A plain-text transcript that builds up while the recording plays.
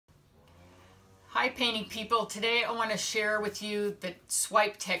Hi painting people, today I want to share with you the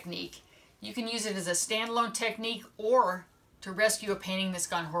swipe technique. You can use it as a standalone technique or to rescue a painting that's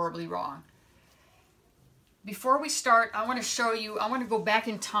gone horribly wrong. Before we start, I want to go back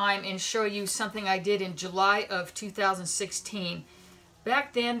in time and show you something I did in July of 2016.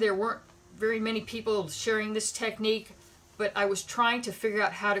 Back then there weren't very many people sharing this technique, but I was trying to figure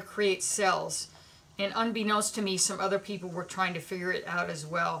out how to create cells. And unbeknownst to me, some other people were trying to figure it out as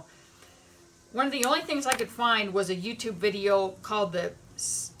well. One of the only things I could find was a YouTube video called the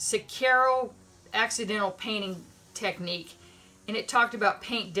Acrylic accidental painting technique, and it talked about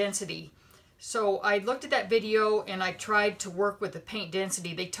paint density. So I looked at that video and I tried to work with the paint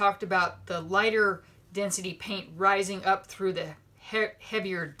density. They talked about the lighter density paint rising up through the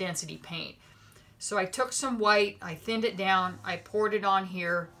heavier density paint. So I took some white, I thinned it down, I poured it on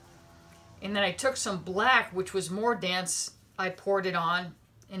here, and then I took some black, which was more dense, I poured it on,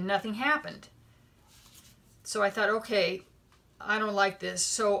 and nothing happened. So I thought, okay, I don't like this.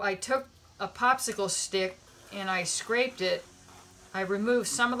 So I took a popsicle stick and I scraped it. I removed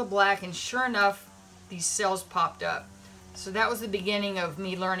some of the black, and sure enough, these cells popped up. So that was the beginning of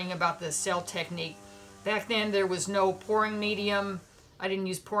me learning about the cell technique. Back then there was no pouring medium. I didn't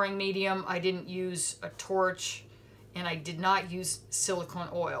use pouring medium. I didn't use a torch, and I did not use silicone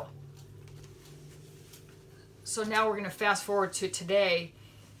oil. So now we're going to fast forward to today.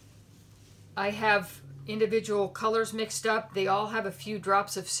 I have individual colors mixed up. They all have a few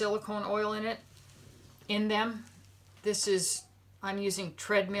drops of silicone oil in them. This is, I'm using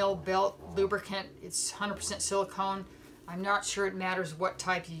treadmill belt lubricant. It's 100% silicone. I'm not sure it matters what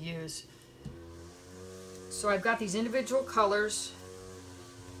type you use. So I've got these individual colors,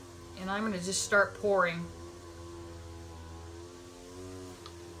 and I'm going to just start pouring.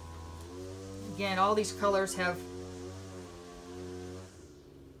 Again, all these colors have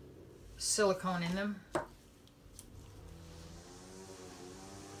silicone in them.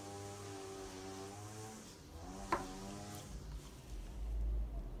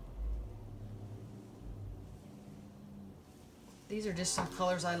 These are just some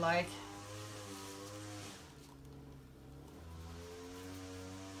colors I like.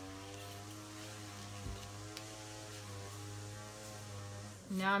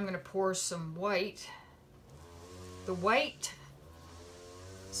 Now I'm going to pour some white. The white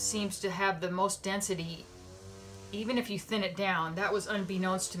seems to have the most density, even if you thin it down. That was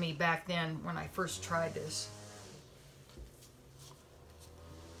unbeknownst to me back then when I first tried this.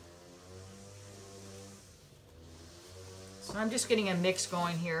 So I'm just getting a mix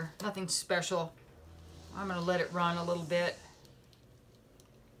going here, nothing special. I'm going to let it run a little bit.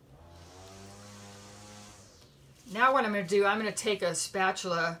 Now what I'm going to do, I'm going to take a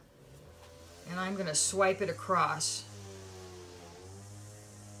spatula and I'm going to swipe it across.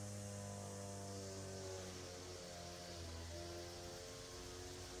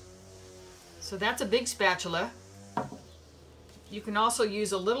 So that's a big spatula. You can also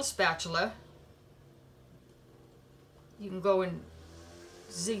use a little spatula. You can go in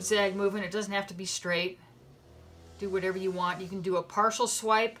zigzag movement. It doesn't have to be straight. Do whatever you want. You can do a partial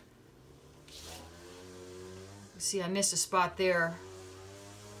swipe. See, I missed a spot there.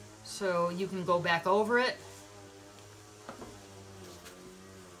 So you can go back over it.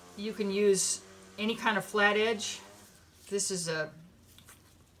 You can use any kind of flat edge. This is a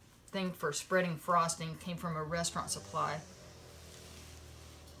thing for spreading frosting. It came from a restaurant supply.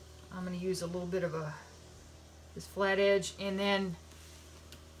 I'm going to use a little bit of this flat edge, and then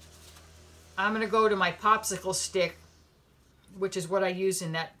I'm going to go to my popsicle stick, which is what I used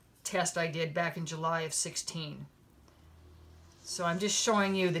in that test I did back in July of 16. So I'm just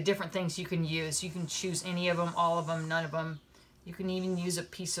showing you the different things you can use. You can choose any of them, all of them, none of them. You can even use a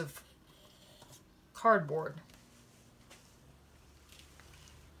piece of cardboard.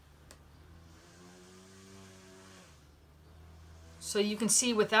 So you can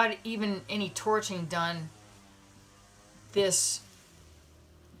see without even any torching done,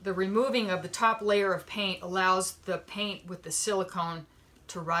 the removing of the top layer of paint allows the paint with the silicone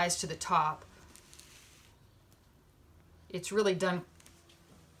to rise to the top. It's really done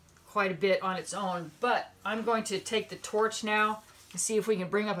quite a bit on its own, but I'm going to take the torch now and see if we can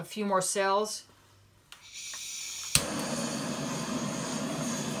bring up a few more cells.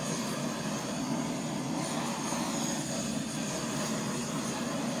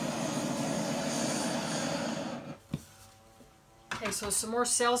 Okay, so some more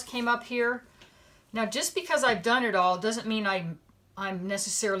cells came up here. Now, just because I've done it all doesn't mean I'm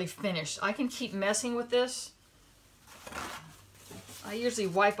necessarily finished. I can keep messing with this. I usually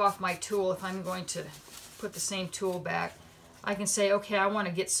wipe off my tool if I'm going to put the same tool back. I can say, okay, I want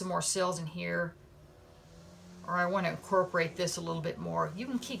to get some more cells in here. or I want to incorporate this a little bit more. You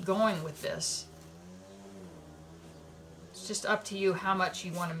can keep going with this. It's just up to you how much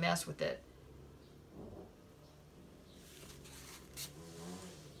you want to mess with it.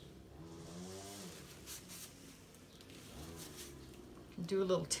 Do a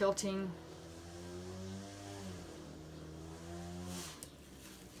little tilting.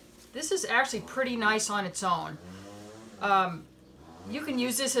 This is actually pretty nice on its own. You can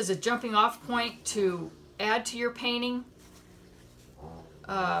use this as a jumping off point to add to your painting.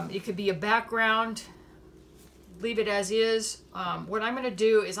 It could be a background. Leave it as is. What I'm going to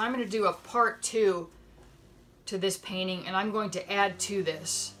do is I'm going to do a part 2 to this painting, and I'm going to add to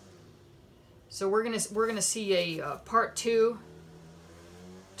this. So we're going to see a part 2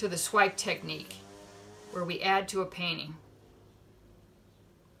 to the swipe technique, where we add to a painting.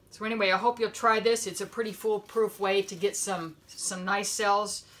 So anyway, I hope you'll try this. It's a pretty foolproof way to get some nice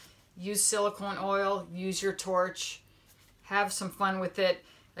cells. Use silicone oil, use your torch, have some fun with it.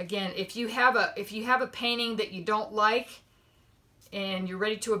 Again, if you have a painting that you don't like and you're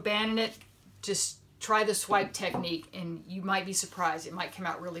ready to abandon it, just try the swipe technique and you might be surprised. It might come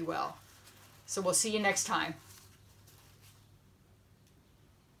out really well. So we'll see you next time.